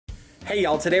Hey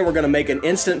y'all, today we're gonna make an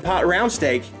Instant Pot round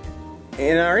steak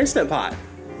in our Instant Pot.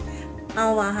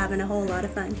 All while having a whole lot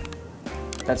of fun.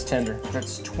 That's tender.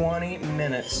 That's 20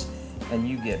 minutes and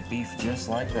you get beef just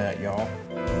like that, y'all.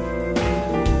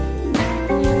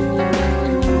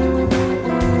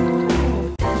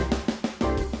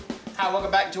 Hi,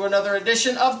 welcome back to another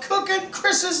edition of Cooking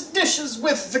Chris's Dishes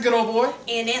with the good old boy.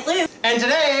 And Aunt Lou. And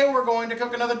today we're going to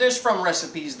cook another dish from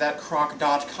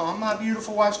recipes.crock.com, my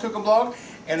beautiful wife's cooking blog.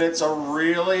 And it's a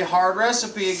really hard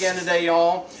recipe again today,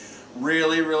 y'all.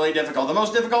 Really, really difficult. The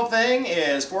most difficult thing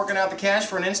is forking out the cash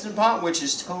for an Instant Pot, which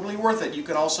is totally worth it. You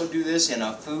can also do this in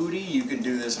a foodie. You can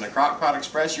do this in a Crock Pot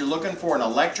Express. You're looking for an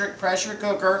electric pressure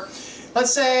cooker.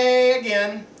 Let's say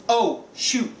again, oh,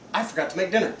 shoot, I forgot to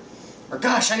make dinner. Or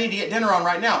gosh, I need to get dinner on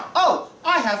right now. Oh,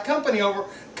 I have company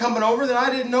coming over that I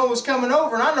didn't know was coming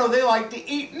over, and I know they like to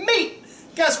eat meat.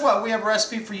 Guess what? We have a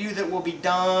recipe for you that will be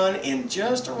done in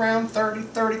just around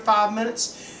 30-35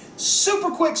 minutes.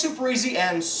 Super quick, super easy,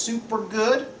 and super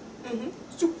good.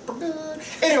 Super good.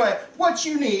 Anyway, what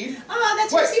you need... Oh,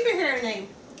 that's your superhero name.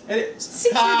 It is.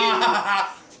 Super good.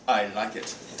 I like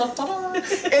it.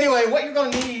 Anyway, what you're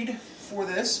going to need for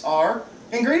this are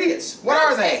ingredients. What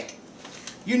are they?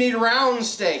 You need round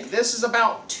steak. This is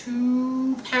about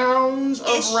 2 pounds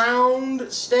of round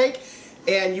steak.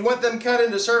 And you want them cut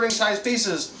into serving size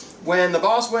pieces. When the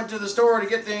boss went to the store to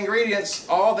get the ingredients,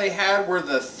 all they had were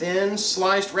the thin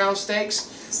sliced round steaks.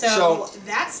 So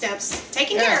that step's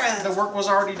taken care of. The work was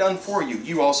already done for you.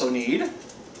 You also need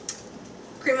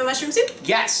cream of mushroom soup.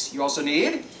 Yes, you also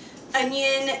need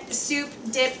Onion soup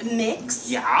dip mix.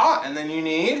 Yeah, and then you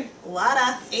need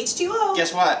Water. H2O.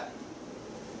 Guess what?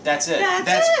 That's it.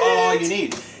 That's all you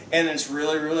need. And it's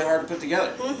really, really hard to put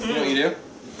together. You know what you do?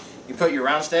 You put your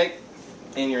round steak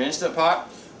in your Instant Pot,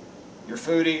 your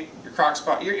foodie, your crock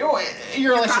spot, your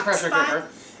electric pressure cooker,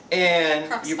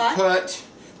 and you put,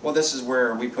 well, this is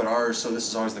where we put ours, so this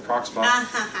is always the crock spot,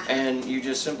 and you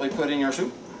just simply put in your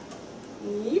soup,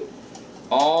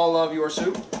 all of your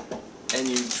soup, and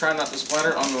you try not to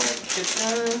splatter on the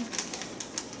kitchen.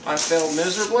 I failed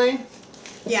miserably.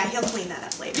 Yeah, he'll clean that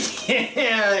up later.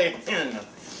 Yeah.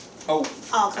 Oh,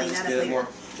 I'll clean that up later. More.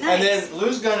 Nice. And then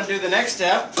Lou's going to do the next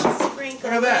step. Sprinkle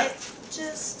Look at that.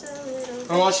 Just a little bit.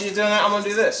 And while she's doing that, I'm going to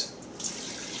do this.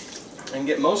 And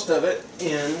get most of it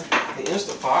in the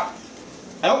Instant Pot.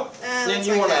 Oh, then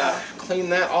you want to clean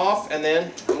that off, and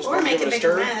then I'm just going to give it a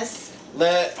stir. Mess.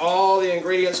 Let all the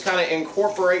ingredients kind of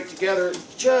incorporate together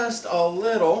just a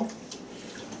little.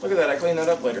 Look at that, I cleaned that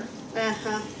up later. That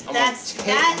is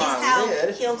how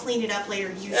he'll clean it up later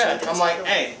usually. Yeah, I'm like,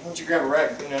 hey, why don't you grab a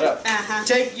rag and clean it up.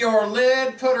 Take your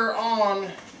lid, put her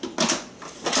on.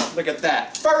 Look at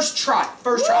that. First try.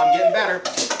 First try. I'm getting better.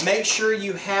 Make sure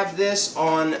you have this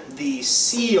on the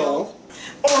seal.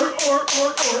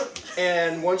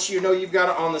 And once you know you've got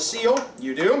it on the seal,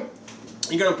 you do.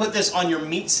 You're going to put this on your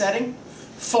meat setting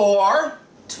for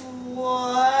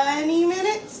 20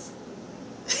 minutes.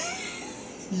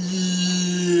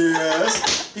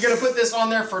 Yes. You're going to put this on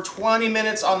there for 20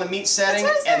 minutes on the meat setting,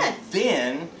 and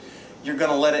then you're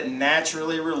going to let it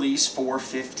naturally release for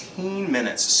 15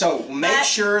 minutes. So make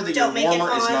sure that your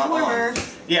warmer is not on.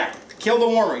 Yeah, kill the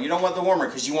warmer. You don't want the warmer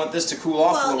because you want this to cool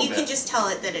off a little bit. Well, you can just tell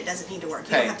it that it doesn't need to work.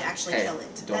 You don't have to actually kill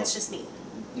it. That's just me.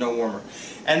 No warmer.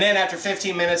 And then after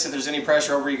 15 minutes, if there's any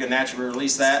pressure over, you can naturally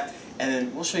release that. And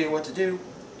then we'll show you what to do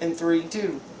in 3,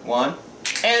 2, 1.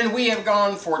 And we have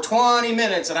gone for 20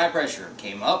 minutes at high pressure.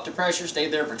 Came up to pressure,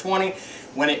 stayed there for 20.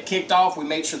 When it kicked off, we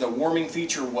made sure the warming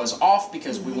feature was off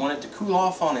because we want it to cool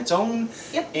off on its own.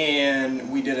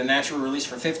 And we did a natural release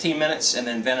for 15 minutes and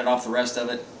then vented off the rest of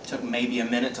it. Took maybe a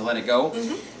minute to let it go.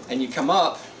 And you come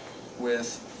up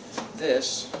with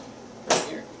this right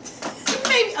here.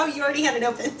 Maybe, oh, you already had it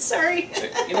open. Sorry.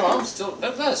 You know, I'm still,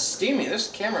 that's steamy. This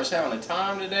camera's having a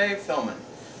time today filming.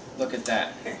 Look at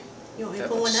that. Here. You want me to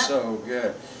pull one up? So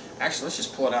good. Actually, let's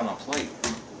just pull it out on a plate.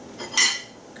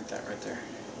 Look at that right there.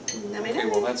 Okay,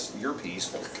 well, that's your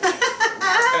piece.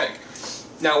 Okay.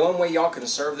 Now, one way y'all can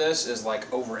serve this is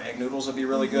like over egg noodles would be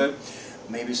really good.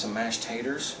 Maybe some mashed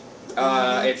taters.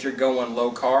 If you're going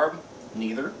low carb,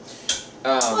 neither.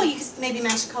 Well, you could maybe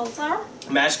mashed cauliflower.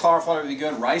 Mashed cauliflower would be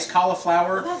good. Rice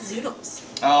cauliflower. What about zoodles?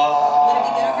 Oh. Would it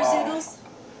be good over zoodles?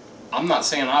 I'm not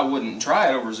saying I wouldn't try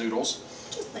it over zoodles.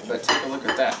 Just but take a look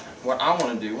at that. What I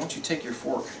want to do, why don't you take your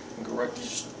fork and go right,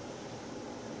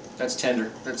 that's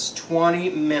tender. That's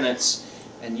 20 minutes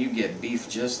and you get beef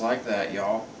just like that,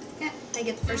 y'all. Yeah, I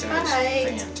get the first bite.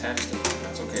 That's fantastic.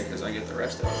 That's okay because I get the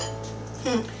rest of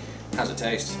it. How's it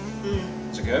taste?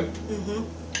 Is it good?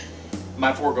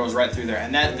 my fork goes right through there.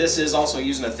 And this is also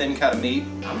using a thin cut of meat.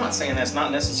 I'm not saying that's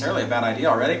not necessarily a bad idea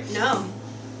already. No.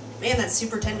 Man, that's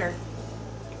super tender.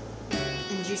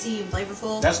 And juicy and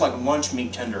flavorful. That's like lunch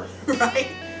meat tender. Right?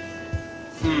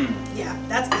 Mmm. Yeah,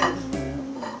 that's good.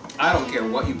 I don't care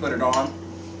what you put it on.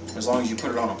 As long as you put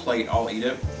it on a plate, I'll eat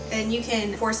it. And you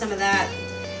can pour some of that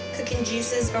cooking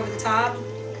juices over the top.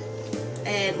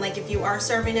 And like if you are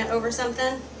serving it over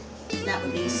something, that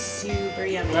would be super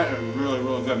yummy. That is really,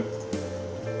 really good.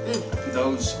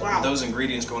 Wow. Those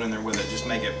ingredients going in there with it just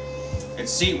make it.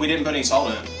 See, we didn't put any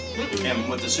salt in it. And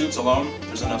with the soups alone,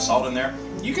 there's enough salt in there.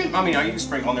 You can, I mean, you can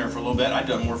sprinkle on there for a little bit. I've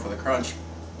done more for the crunch.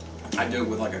 I do it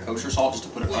with like a kosher salt just to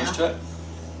put a crunch to it.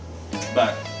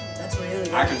 But that's really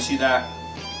good. I can see that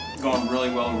going really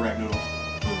well with egg noodles.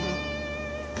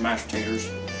 Mashed potatoes.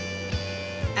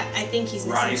 I think he's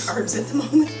missing rice. carbs at the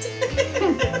moment.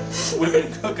 We've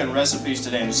been cooking recipes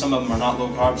today, and some of them are not low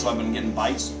carb, so I've been getting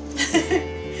bites.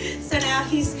 So now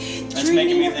he's That's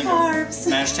making me think carbs.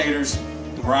 of mashed taters,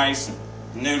 rice, and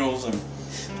noodles, and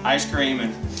ice cream.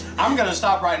 And I'm gonna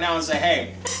stop right now and say,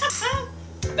 hey,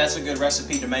 that's a good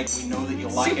recipe to make. We know that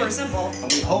you'll like it. Super simple.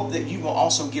 And we hope that you will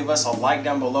also give us a like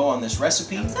down below on this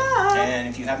recipe. Thumbs up. And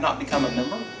if you have not become a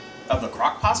member of the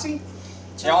Crock Posse,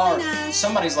 y'all are,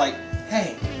 somebody's like,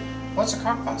 hey, what's a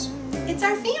Crock Posse? It's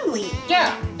our family.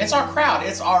 Yeah, it's our crowd.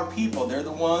 It's our people. They're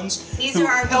the ones who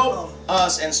help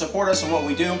us and support us in what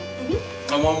we do.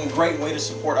 And one great way to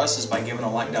support us is by giving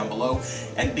a like down below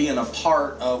and being a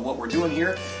part of what we're doing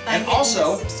here. By and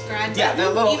also, subscribe yeah,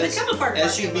 that little become a part of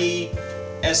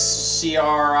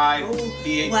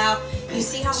SUBSCRIBH. Wow, you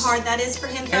see how hard that is for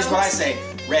him, folks? Here's what I say.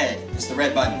 Red is the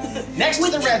red button. Next to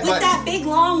the red button. With that big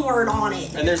long word on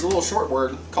it. And there's a little short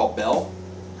word called bell.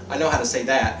 I know how to say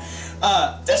that.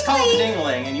 That's called the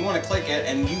ding-a-ling, and you want to click it,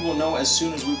 and you will know as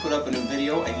soon as we put up a new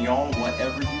video, and y'all,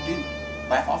 whatever you do,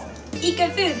 laugh often. Eat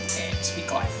good food. And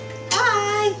speak life.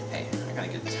 Bye. Hey, I gotta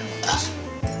get the town on this.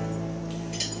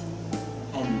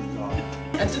 Oh my god.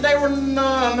 And today we're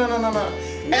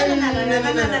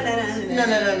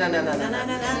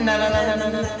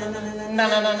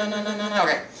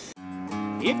okay.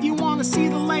 If you want to see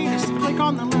the latest, click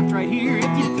on the left right here.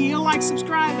 If you feel like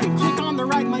subscribing, click on the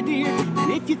right, my dear.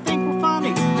 And if you think we're funny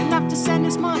enough to send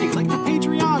us money, click the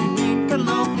Patreon